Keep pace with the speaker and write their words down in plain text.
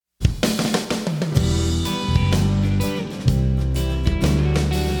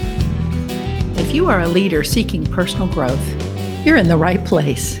If you are a leader seeking personal growth, you're in the right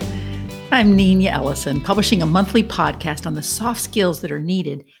place. I'm Nina Ellison, publishing a monthly podcast on the soft skills that are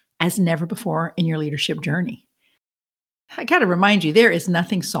needed as never before in your leadership journey. I got to remind you, there is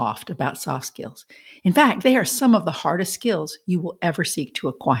nothing soft about soft skills. In fact, they are some of the hardest skills you will ever seek to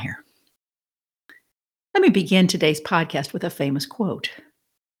acquire. Let me begin today's podcast with a famous quote.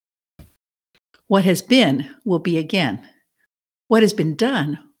 What has been will be again. What has been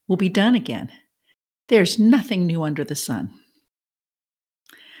done will be done again. There's nothing new under the sun.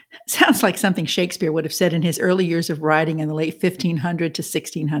 Sounds like something Shakespeare would have said in his early years of writing in the late 1500s to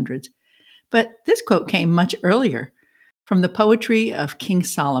 1600s. But this quote came much earlier, from the poetry of King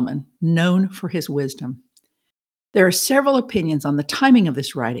Solomon, known for his wisdom. There are several opinions on the timing of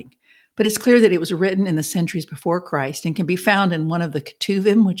this writing, but it's clear that it was written in the centuries before Christ and can be found in one of the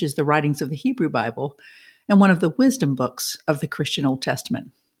Ketuvim, which is the writings of the Hebrew Bible, and one of the wisdom books of the Christian Old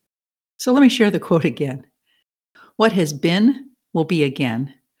Testament. So let me share the quote again. What has been will be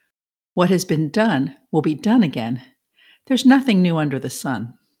again. What has been done will be done again. There's nothing new under the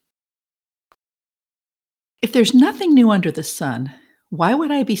sun. If there's nothing new under the sun, why would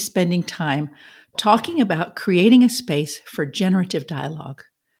I be spending time talking about creating a space for generative dialogue?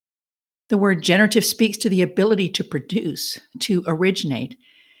 The word generative speaks to the ability to produce, to originate,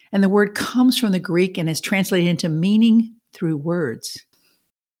 and the word comes from the Greek and is translated into meaning through words.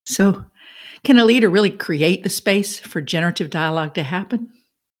 So, can a leader really create the space for generative dialogue to happen?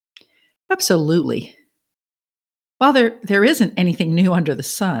 Absolutely. While there isn't anything new under the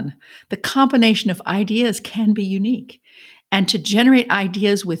sun, the combination of ideas can be unique. And to generate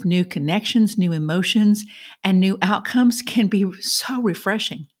ideas with new connections, new emotions, and new outcomes can be so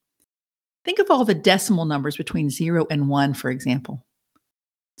refreshing. Think of all the decimal numbers between 0 and 1, for example.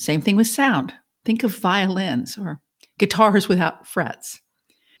 Same thing with sound. Think of violins or guitars without frets.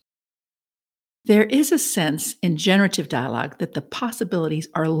 There is a sense in generative dialogue that the possibilities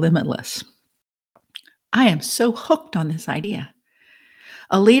are limitless. I am so hooked on this idea.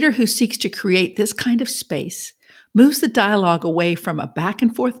 A leader who seeks to create this kind of space moves the dialogue away from a back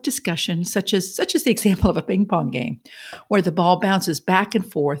and forth discussion, such as the example of a ping pong game, where the ball bounces back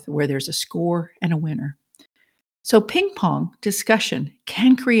and forth, where there's a score and a winner. So ping pong discussion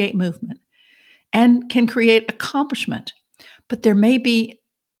can create movement and can create accomplishment, but there may be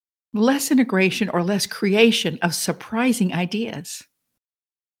less integration or less creation of surprising ideas.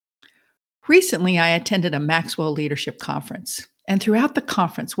 Recently, I attended a Maxwell Leadership Conference, and throughout the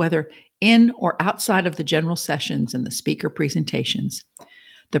conference, whether in or outside of the general sessions and the speaker presentations,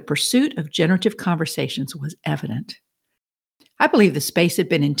 the pursuit of generative conversations was evident. I believe the space had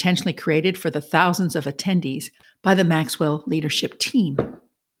been intentionally created for the thousands of attendees by the Maxwell leadership team.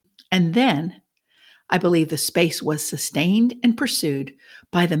 And then, I believe the space was sustained and pursued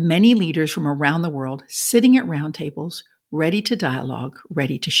by the many leaders from around the world sitting at round tables, ready to dialogue,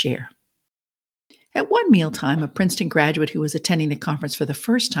 ready to share. At one mealtime, a Princeton graduate who was attending the conference for the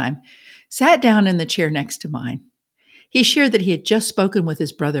first time sat down in the chair next to mine. He shared that he had just spoken with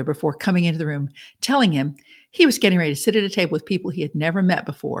his brother before coming into the room, telling him he was getting ready to sit at a table with people he had never met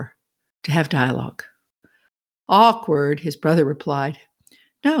before to have dialogue. Awkward, his brother replied.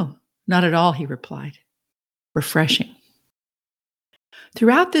 No, not at all, he replied. Refreshing.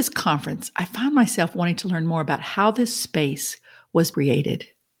 Throughout this conference, I found myself wanting to learn more about how this space was created,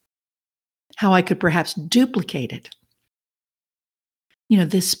 how I could perhaps duplicate it.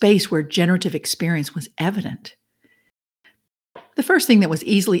 This space where generative experience was evident. The first thing that was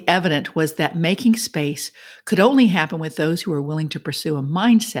easily evident was that making space could only happen with those who are willing to pursue a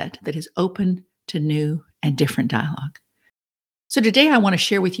mindset that is open to new and different dialogue. So today I want to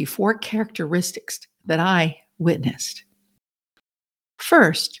share with you 4 characteristics that I witnessed.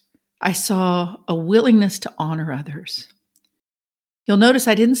 First, I saw a willingness to honor others. You'll notice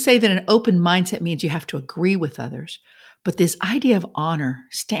I didn't say that an open mindset means you have to agree with others, but this idea of honor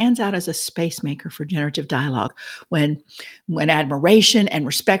stands out as a space maker for generative dialogue when admiration and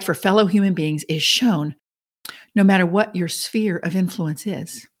respect for fellow human beings is shown, no matter what your sphere of influence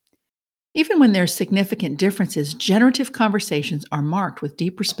is. Even when there's significant differences, generative conversations are marked with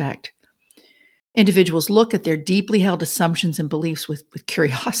deep respect. Individuals look at their deeply held assumptions and beliefs with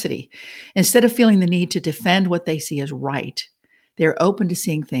curiosity. Instead of feeling the need to defend what they see as right, they're open to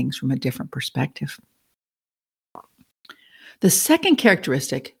seeing things from a different perspective. The second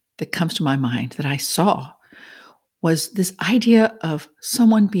characteristic that comes to my mind that I saw was this idea of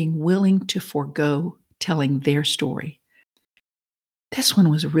someone being willing to forego telling their story. This one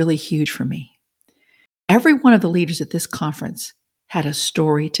was really huge for me. Every one of the leaders at this conference had a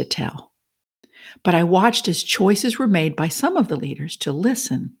story to tell. But I watched as choices were made by some of the leaders to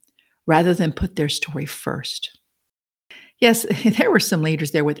listen rather than put their story first. Yes, there were some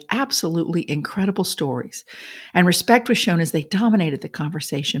leaders there with absolutely incredible stories, and respect was shown as they dominated the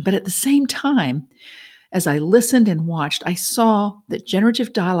conversation. But at the same time, as I listened and watched, I saw that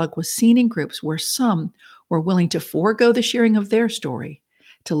generative dialogue was seen in groups where some were willing to forego the sharing of their story,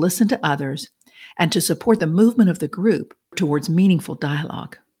 to listen to others, and to support the movement of the group towards meaningful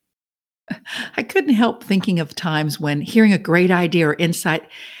dialogue. I couldn't help thinking of times when hearing a great idea or insight,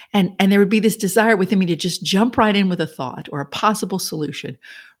 and there would be this desire within me to just jump right in with a thought or a possible solution,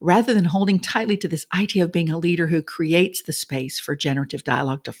 rather than holding tightly to this idea of being a leader who creates the space for generative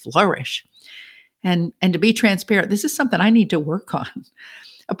dialogue to flourish. And to be transparent, this is something I need to work on.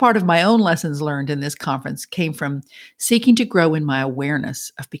 A part of my own lessons learned in this conference came from seeking to grow in my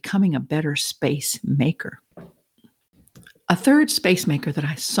awareness of becoming a better space maker. A third space maker that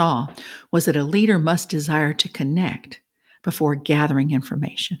I saw was that a leader must desire to connect before gathering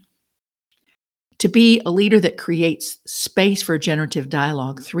information. To be a leader that creates space for generative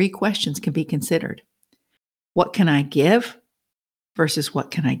dialogue, 3 questions can be considered. What can I give versus what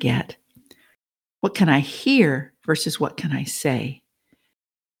can I get? What can I hear versus what can I say?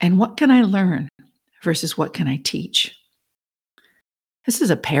 And what can I learn versus what can I teach? This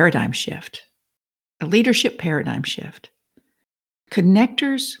is a paradigm shift, a leadership paradigm shift.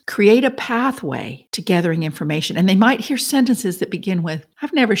 Connectors create a pathway to gathering information, and they might hear sentences that begin with,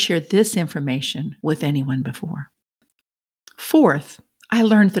 "I've never shared this information with anyone before." Fourth, I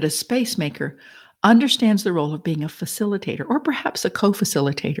learned that a space maker understands the role of being a facilitator or perhaps a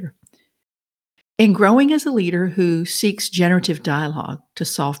co-facilitator. In growing as a leader who seeks generative dialogue to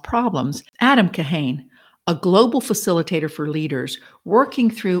solve problems, Adam Kahane, a global facilitator for leaders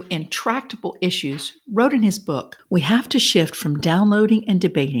working through intractable issues, wrote in his book, "We have to shift from downloading and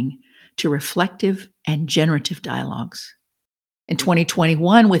debating to reflective and generative dialogues." In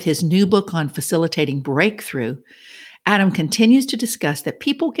 2021, with his new book on facilitating breakthrough, Adam continues to discuss that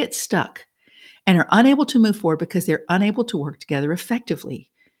people get stuck and are unable to move forward because they're unable to work together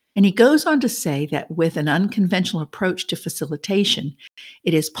effectively. And he goes on to say that with an unconventional approach to facilitation,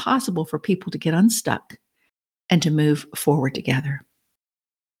 it is possible for people to get unstuck and to move forward together.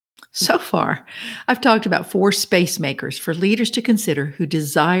 So far, I've talked about 4 space makers for leaders to consider who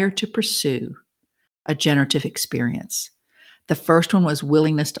desire to pursue a generative experience. The first one was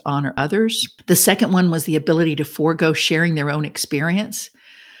willingness to honor others. The second one was the ability to forego sharing their own experience.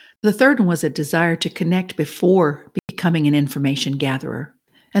 The third one was a desire to connect before becoming an information gatherer.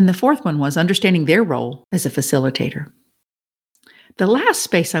 And the fourth one was understanding their role as a facilitator. The last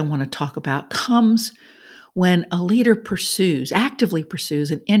space I want to talk about comes when a leader actively pursues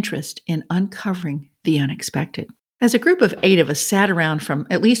an interest in uncovering the unexpected. As a group of 8 of us sat around from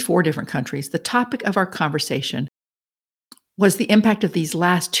at least 4 different countries, the topic of our conversation was the impact of these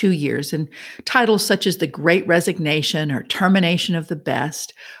last 2 years, and titles such as the Great Resignation or Termination of the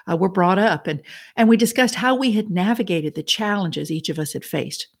Best were brought up, and we discussed how we had navigated the challenges each of us had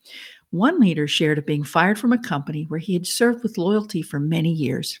faced. One leader shared of being fired from a company where he had served with loyalty for many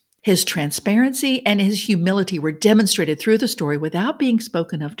years. His transparency and his humility were demonstrated through the story without being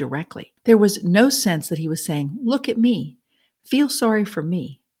spoken of directly. There was no sense that he was saying, "Look at me, feel sorry for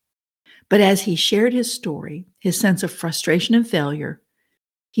me." But as he shared his story, his sense of frustration and failure,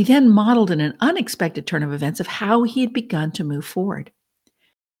 he then modeled in an unexpected turn of events of how he had begun to move forward.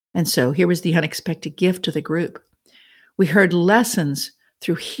 And so here was the unexpected gift to the group. We heard lessons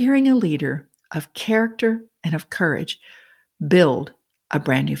through hearing a leader of character and of courage build a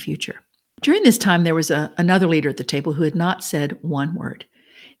brand new future. During this time, there was another leader at the table who had not said one word.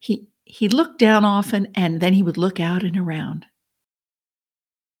 He looked down often, and then he would look out and around.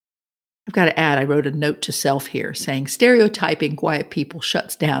 I've got to add, I wrote a note to self here saying stereotyping quiet people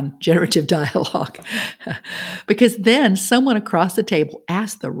shuts down generative dialogue. Because then someone across the table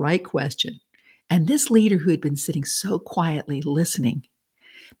asked the right question. And this leader who had been sitting so quietly listening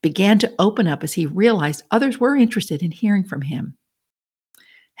began to open up as he realized others were interested in hearing from him.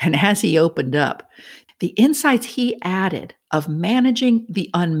 And as he opened up, the insights he added of managing the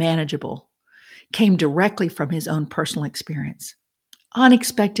unmanageable came directly from his own personal experience.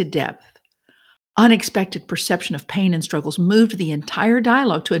 Unexpected depth, unexpected perception of pain and struggles moved the entire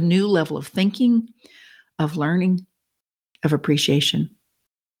dialogue to a new level of thinking, of learning, of appreciation.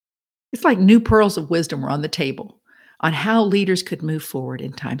 It's like new pearls of wisdom were on the table on how leaders could move forward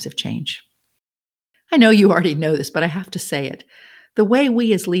in times of change. I know you already know this, but I have to say it. The way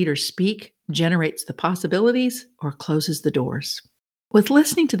we as leaders speak generates the possibilities or closes the doors. With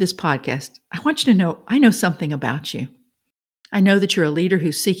listening to this podcast, I want you to know I know something about you. I know that you're a leader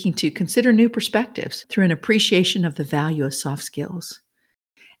who's seeking to consider new perspectives through an appreciation of the value of soft skills.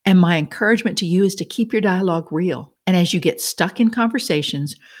 And my encouragement to you is to keep your dialogue real. And as you get stuck in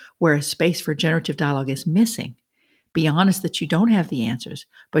conversations where a space for generative dialogue is missing, be honest that you don't have the answers,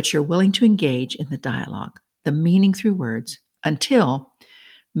 but you're willing to engage in the dialogue, the meaning through words, until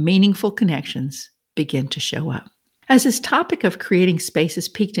meaningful connections begin to show up. Has this topic of creating spaces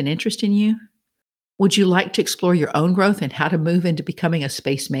piqued an interest in you? Would you like to explore your own growth and how to move into becoming a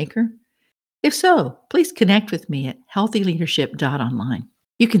space maker? If so, please connect with me at healthyleadership.online.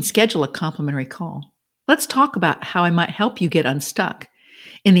 You can schedule a complimentary call. Let's talk about how I might help you get unstuck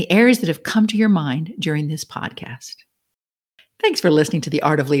in the areas that have come to your mind during this podcast. Thanks for listening to The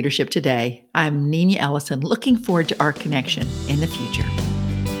Art of Leadership today. I'm Nina Ellison, looking forward to our connection in the future.